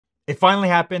It finally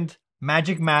happened.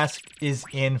 Magic Mask is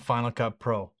in Final Cut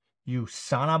Pro. You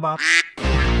son of a...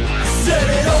 Set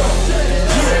it off,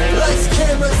 yeah, lights,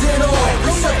 cameras, and all.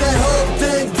 We shut that whole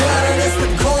thing down, and that's the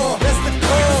call,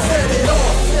 Set it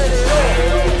off,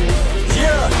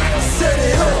 yeah, set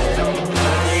it off.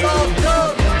 It's all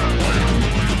done.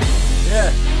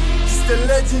 Yeah, just a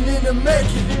legend in the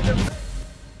making.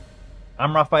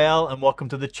 I'm Raphael, and welcome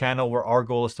to the channel where our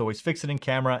goal is to always fix it in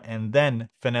camera and then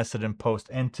finesse it in post.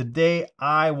 And today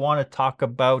I want to talk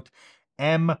about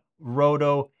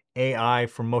mRotoAI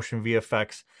for motion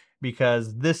VFX,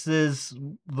 because this is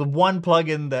the one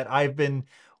plugin that I've been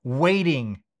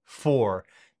waiting for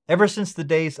ever since the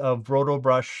days of Roto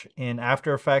Brush in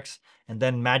After Effects, and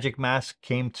then Magic Mask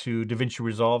came to DaVinci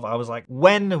Resolve. I was like,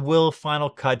 when will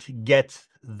Final Cut get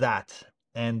that?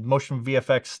 And Motion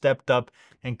VFX stepped up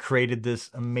and created this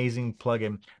amazing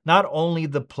plugin. Not only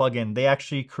the plugin, they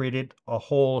actually created a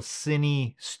whole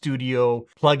Cine Studio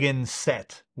plugin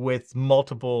set with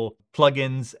multiple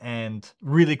plugins and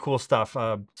really cool stuff.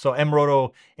 So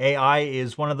mRotoAI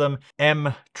is one of them.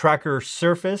 Tracker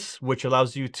Surface, which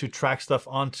allows you to track stuff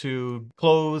onto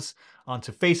clothes,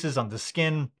 onto faces, onto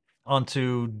skin,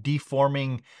 onto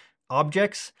deforming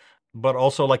objects, but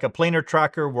also like a planar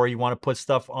tracker where you want to put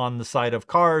stuff on the side of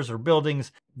cars or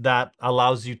buildings. That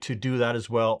allows you to do that as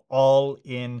well, all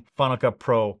in Final Cut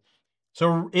Pro.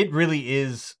 So it really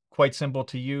is quite simple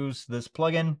to use this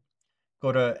plugin.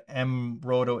 Go to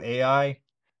mRotoAI,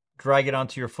 drag it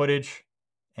onto your footage,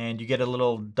 and you get a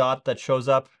little dot that shows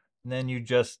up. And then you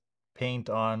just paint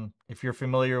on, if you're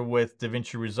familiar with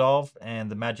DaVinci Resolve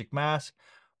and the Magic Mask,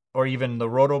 or even the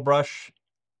Roto Brush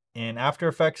in After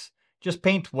Effects, just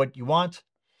paint what you want.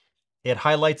 It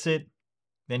highlights it.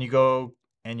 Then you go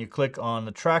and you click on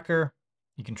the tracker.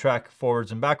 You can track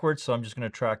forwards and backwards. So I'm just going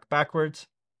to track backwards.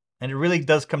 And it really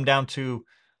does come down to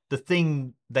the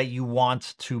thing that you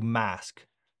want to mask.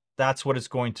 That's what it's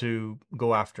going to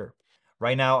go after.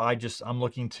 Right now, I'm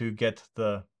looking to get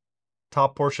the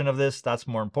top portion of this. That's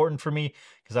more important for me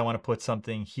because I want to put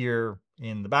something here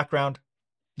in the background.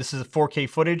 This is a 4K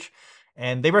footage,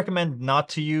 and they recommend not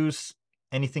to use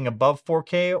anything above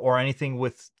 4K or anything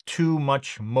with too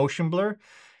much motion blur.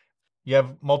 You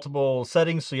have multiple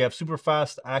settings, so you have super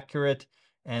fast, accurate,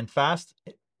 and fast.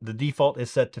 The default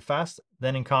is set to fast.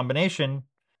 Then in combination,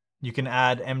 you can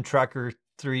add mTracker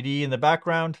 3D in the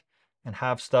background and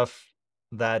have stuff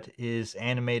that is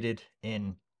animated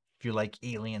in, if you like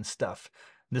alien stuff.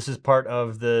 This is part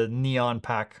of the Neon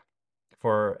pack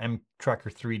for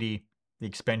mTracker 3D, the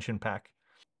expansion pack.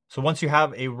 So once you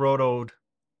have a rotoed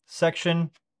section,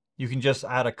 you can just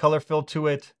add a color fill to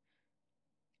it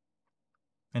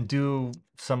and do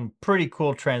some pretty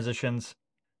cool transitions.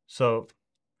 So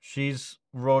she's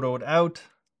rotoed out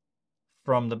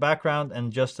from the background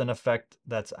and just an effect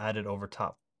that's added over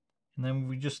top. And then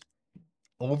we just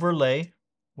overlay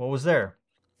what was there.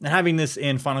 And having this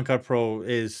in Final Cut Pro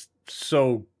is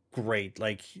so great.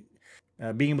 Like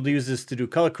being able to use this to do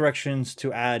color corrections,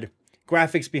 to add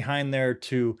graphics behind there,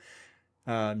 to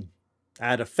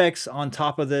add effects on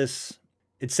top of this.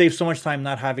 It saves so much time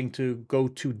not having to go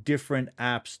to different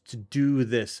apps to do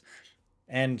this.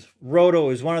 And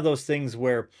Roto is one of those things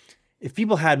where if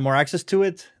people had more access to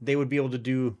it, they would be able to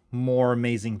do more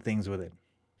amazing things with it.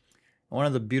 One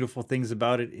of the beautiful things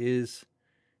about it is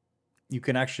you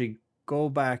can actually go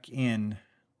back in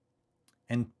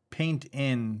and paint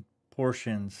in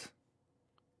portions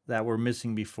that were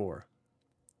missing before.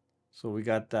 So we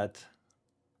got that.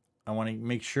 I want to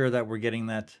make sure that we're getting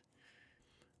that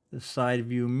the side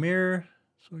view mirror.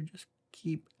 So we just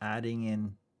keep adding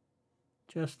in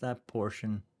just that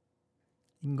portion.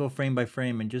 You can go frame by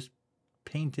frame and just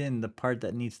paint in the part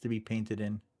that needs to be painted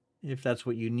in, if that's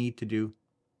what you need to do.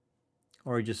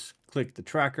 Or just click the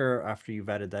tracker after you've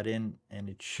added that in, and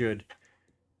it should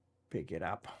pick it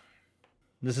up.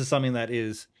 This is something that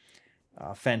is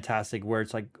fantastic, where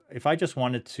it's like, if I just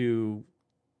wanted to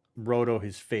roto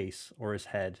his face or his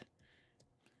head,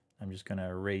 I'm just going to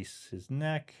erase his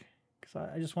neck because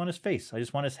I just want his face. I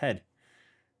just want his head.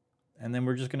 And then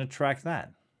we're just going to track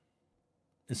that.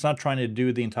 It's not trying to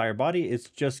do the entire body. It's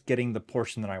just getting the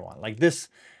portion that I want. Like this,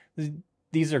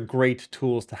 these are great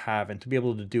tools to have, and to be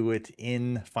able to do it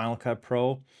in Final Cut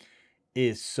Pro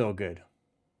is so good.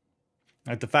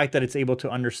 Like the fact that it's able to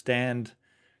understand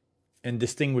and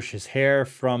distinguish his hair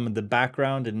from the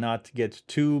background and not get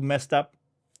too messed up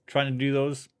trying to do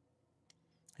those.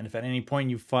 And if at any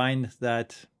point you find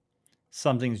that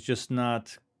something's just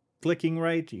not clicking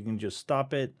right, you can just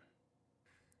stop it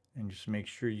and just make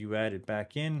sure you add it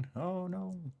back in. Oh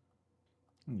no.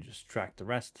 And just track the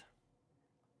rest.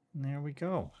 And there we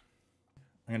go.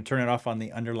 I'm going to turn it off on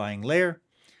the underlying layer.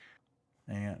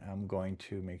 And I'm going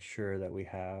to make sure that we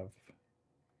have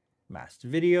masked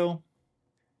video.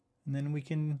 And then we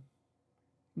can,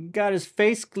 got his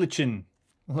face glitching.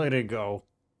 Let it go.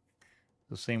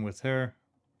 The same with her.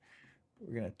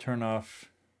 We're going to turn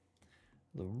off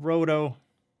the roto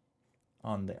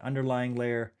on the underlying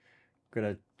layer. We're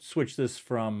going to switch this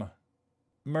from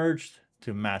merged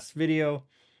to masked video.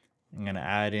 I'm going to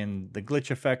add in the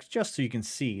glitch effects just so you can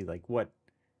see like what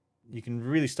you can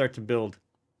really start to build.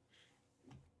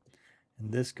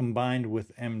 And this combined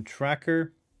with mTracker,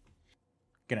 I'm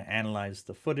going to analyze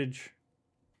the footage.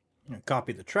 I'm going to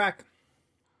copy the track.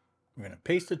 We're going to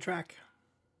paste the track.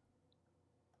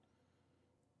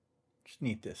 Just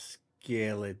need to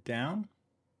scale it down.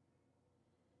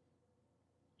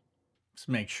 Let's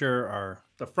make sure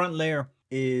the front layer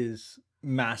is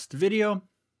masked video.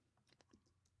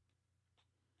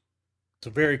 So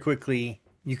very quickly,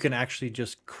 you can actually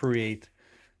just create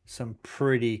some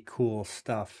pretty cool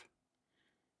stuff,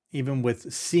 even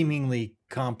with seemingly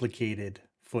complicated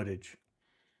footage.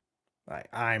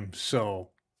 I'm so,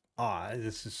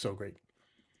 this is so great.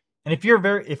 And if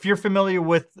you're familiar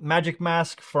with Magic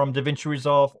Mask from DaVinci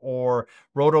Resolve or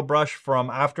RotoBrush from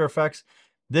After Effects,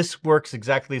 this works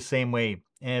exactly the same way,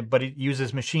 but it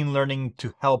uses machine learning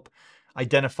to help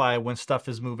identify when stuff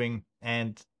is moving,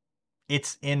 and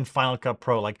it's in Final Cut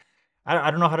Pro. Like,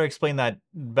 I don't know how to explain that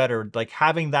better. Like,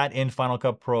 having that in Final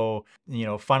Cut Pro, you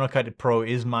know, Final Cut Pro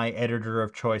is my editor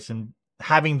of choice, and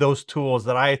having those tools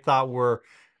that I thought were,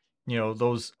 you know,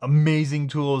 those amazing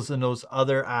tools and those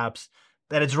other apps,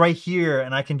 that it's right here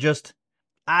and I can just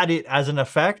add it as an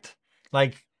effect.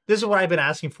 Like, this is what I've been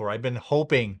asking for. I've been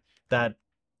hoping that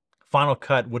Final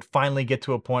Cut would finally get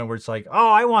to a point where it's like, oh,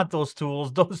 I want those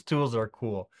tools. Those tools are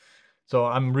cool. So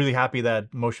I'm really happy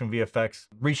that Motion VFX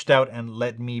reached out and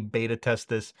let me beta test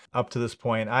this up to this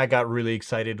point. I got really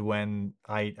excited when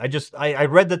I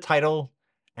read the title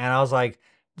and I was like,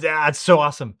 that's so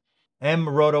awesome.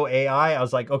 mRotoAI, I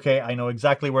was like, okay, I know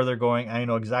exactly where they're going. I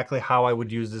know exactly how I would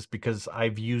use this because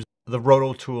I've used the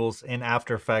Roto tools in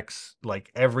After Effects like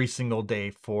every single day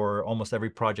for almost every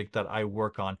project that I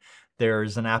work on.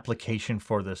 There's an application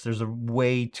for this. There's a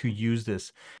way to use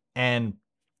this. And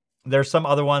there's some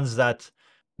other ones that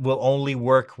will only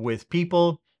work with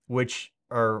people, which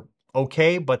are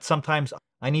okay, but sometimes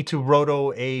I need to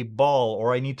roto a ball,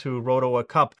 or I need to roto a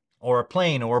cup, or a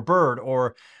plane, or a bird,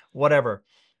 or whatever.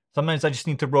 Sometimes I just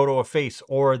need to roto a face,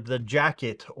 or the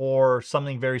jacket, or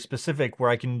something very specific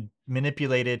where I can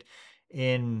manipulate it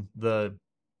in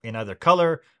either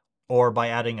color, or by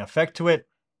adding effect to it,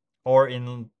 or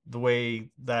in the way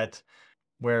that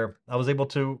where I was able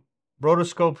to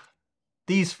rotoscope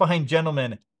these fine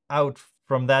gentlemen out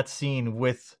from that scene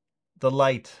with the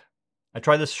light. I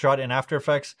tried this shot in After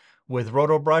Effects with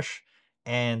RotoBrush,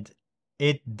 and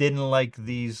it didn't like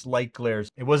these light glares.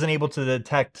 It wasn't able to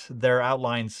detect their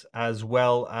outlines as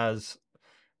well as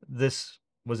this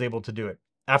was able to do it.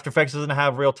 After Effects doesn't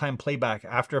have real-time playback.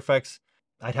 After Effects,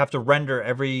 I'd have to render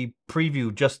every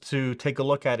preview just to take a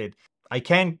look at it. I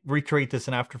can recreate this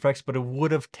in After Effects, but it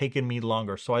would have taken me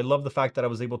longer. So I love the fact that I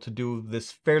was able to do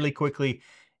this fairly quickly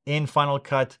in Final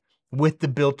Cut with the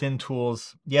built-in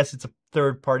tools. Yes, it's a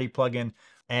third-party plugin,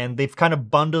 and they've kind of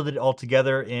bundled it all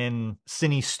together in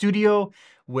Cine Studio,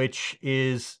 which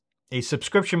is a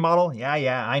subscription model.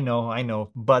 Yeah, I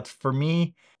know. But for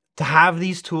me, to have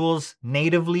these tools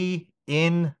natively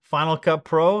in Final Cut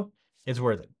Pro, it's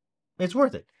worth it. It's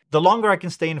worth it. The longer I can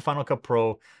stay in Final Cut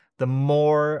Pro, the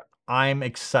more I'm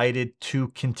excited to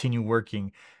continue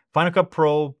working. Final Cut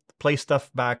Pro plays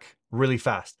stuff back really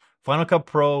fast. Final Cut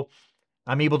Pro,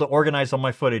 I'm able to organize all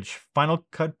my footage. Final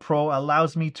Cut Pro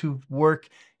allows me to work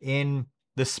in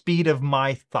the speed of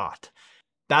my thought.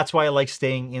 That's why I like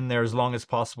staying in there as long as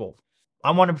possible.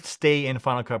 I want to stay in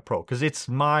Final Cut Pro because it's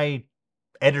my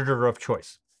editor of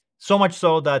choice. So much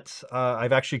so that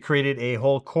I've actually created a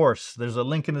whole course. There's a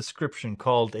link in the description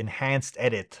called Enhanced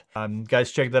Edit.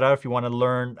 Guys, check that out if you want to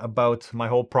learn about my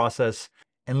whole process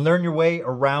and learn your way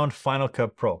around Final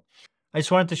Cut Pro. I just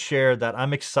wanted to share that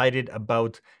I'm excited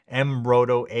about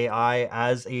mRotoAI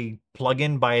as a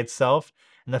plugin by itself,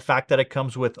 and the fact that it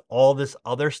comes with all this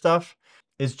other stuff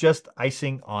is just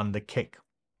icing on the cake.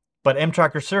 But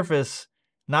mTracker Surface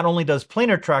not only does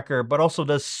planar tracker, but also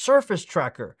does surface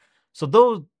tracker.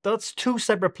 So that's two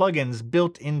separate plugins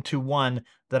built into one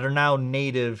that are now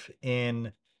native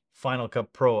in Final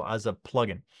Cut Pro as a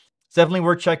plugin. It's definitely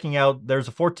worth checking out. There's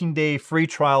a 14-day free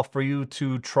trial for you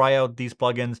to try out these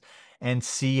plugins and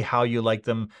see how you like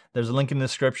them. There's a link in the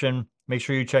description. Make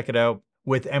sure you check it out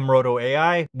with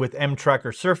mRotoAI, with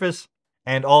mTracker Surface.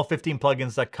 and all 15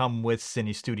 plugins that come with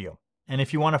Cine Studio. And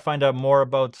if you want to find out more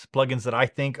about plugins that I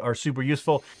think are super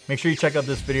useful, make sure you check out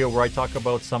this video where I talk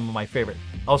about some of my favorite.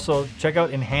 Also, check out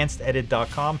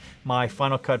enhancededit.com, my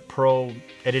Final Cut Pro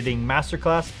editing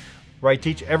masterclass, where I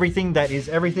teach everything that is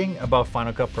everything about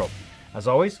Final Cut Pro. As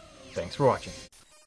always, thanks for watching.